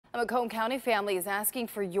A Macomb County family is asking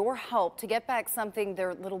for your help to get back something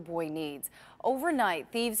their little boy needs. Overnight,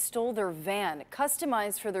 thieves stole their van,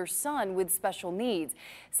 customized for their son with special needs.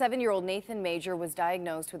 7-year-old Nathan Major was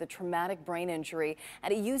diagnosed with a traumatic brain injury,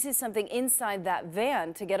 and he uses something inside that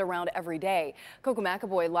van to get around every day. Coco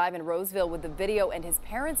McAvoy live in Roseville with the video and his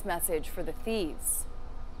parents' message for the thieves.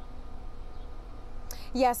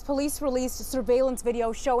 Yes, police released surveillance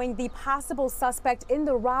video showing the possible suspect in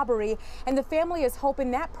the robbery, and the family is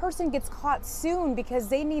hoping that person gets caught soon because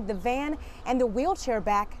they need the van and the wheelchair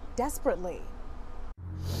back desperately.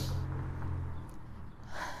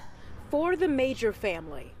 For the Major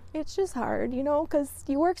family, it's just hard, you know, because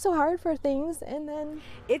you work so hard for things and then...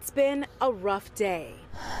 It's been a rough day.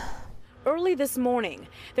 Early this morning,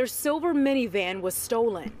 their silver minivan was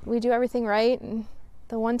stolen. We do everything right, and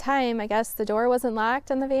the one time, I guess, the door wasn't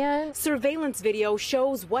locked on the van. Surveillance video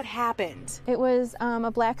shows what happened. It was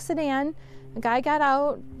a black sedan. A guy got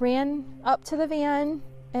out, ran up to the van,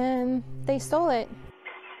 and they stole it.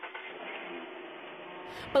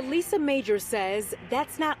 But Lisa Major says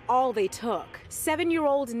that's not all they took.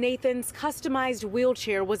 7-year-old Nathan's customized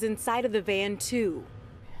wheelchair was inside of the van too.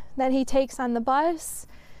 That he takes on the bus,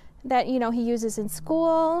 that, you know, he uses in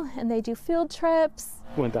school, and they do field trips.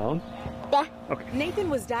 Went down? Yeah. Okay. Nathan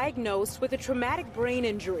was diagnosed with a traumatic brain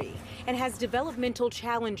injury and has developmental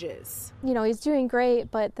challenges. You know, he's doing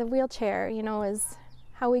great, but the wheelchair, you know, is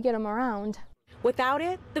how we get him around. Without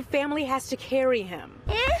it, the family has to carry him.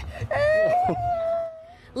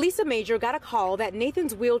 Lisa Major got a call that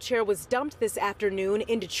Nathan's wheelchair was dumped this afternoon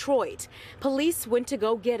in Detroit. Police went to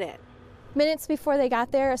go get it. Minutes before they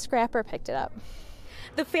got there, a scrapper picked it up.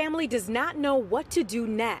 The family does not know what to do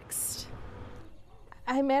next.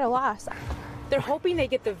 I'm at a loss. They're hoping they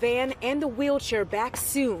get the van and the wheelchair back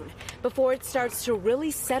soon before it starts to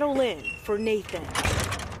really settle in for Nathan.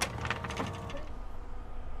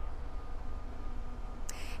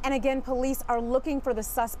 And again, police are looking for the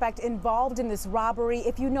suspect involved in this robbery.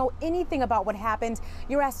 If you know anything about what happened,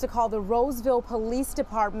 you're asked to call the Roseville Police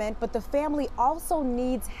Department, but the family also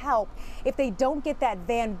needs help. If they don't get that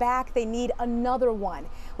van back, they need another one.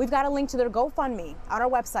 We've got a link to their GoFundMe on our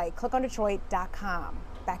website, clickondetroit.com.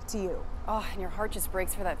 Back to you. Oh, and your heart just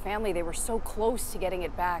breaks for that family. They were so close to getting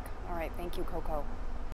it back. All right, thank you, Coco.